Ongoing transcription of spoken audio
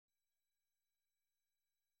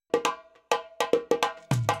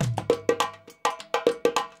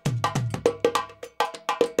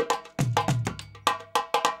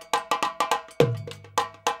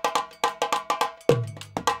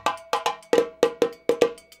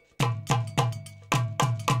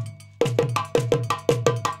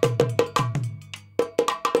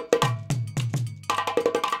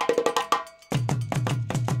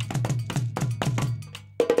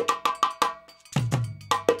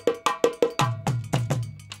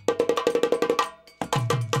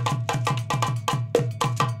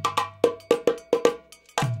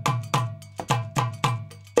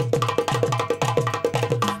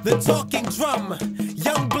talking drum.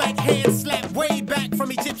 Young black hands slap way back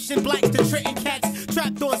from Egyptian blacks to Trenton cats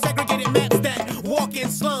trapped on segregated maps that walk in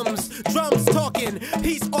slums. Drums talking,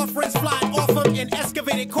 peace offerings flying off them in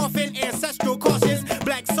excavated coffin. Ancestral cautions,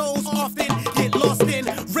 black souls often get lost in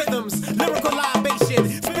rhythms, lyrical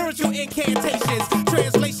libation, spiritual incantations,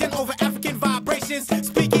 translation over African vibrations,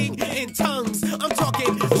 speaking in tongues. I'm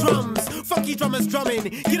talking drums, funky drummers drumming,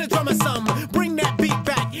 get a drummer some, bring that beat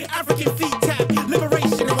back, African feet tap,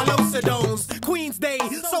 liberation and Walosadones, Queen's Day,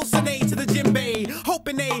 Sosane to the djembe,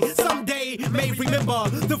 hoping they someday may remember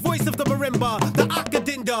the voice of the marimba, the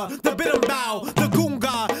akadinda, the bidambao, the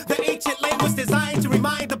gunga, the ancient language designed to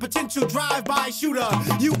remind the potential drive-by shooter.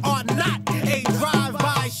 You are not a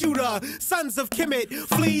drive-by shooter. Sons of Kemet,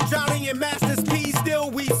 flee drowning in master's P. Still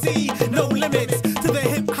we see no limits to the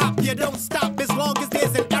hip-hop. You don't stop as long as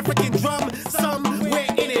there's an African drum somewhere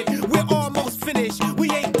in it. We're almost finished,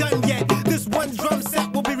 we ain't done yet. This one drum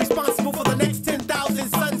set will be responsible for the next 10,000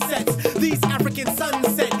 sunsets. These African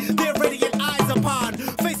sunset, their radiant eyes upon,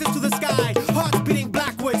 faces to the sky, hearts beating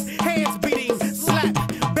backwards, hands beating, slap,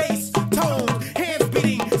 bass, tone, hands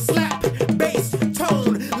beating, slap, bass,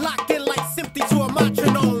 tone, locked in like sympathy to a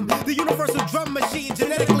metronome. The universal drum machine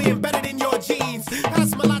genetically embedded in your genes,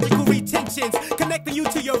 cosmological retentions, connecting you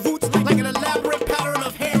to your roots like an elaborate pattern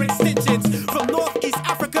of hair extensions. From Northeast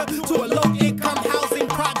Africa to a low-income housing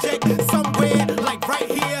project somewhere like right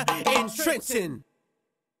here in Trenton.